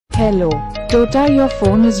Hello, THOTA your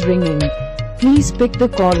phone is ringing. Please pick the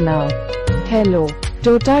call now. Hello,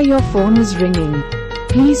 THOTA your phone is ringing.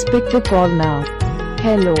 Please pick the call now.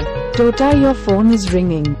 Hello, THOTA your phone is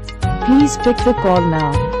ringing. Please pick the call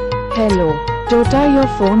now. Hello, THOTA your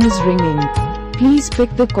phone is ringing. Please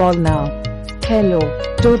pick the call now. Hello,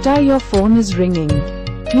 THOTA your phone is ringing.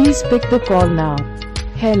 Please pick the call now.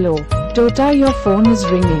 Hello, THOTA your phone is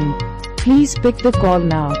ringing. Please pick the call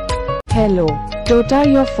now. Hello,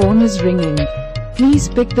 THOTA your phone is ringing. Please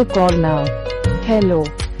pick the call now. Hello,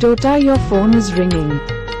 THOTA your phone is ringing.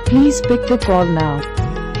 Please pick the call now.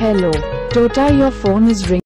 Hello, THOTA your phone is ringing.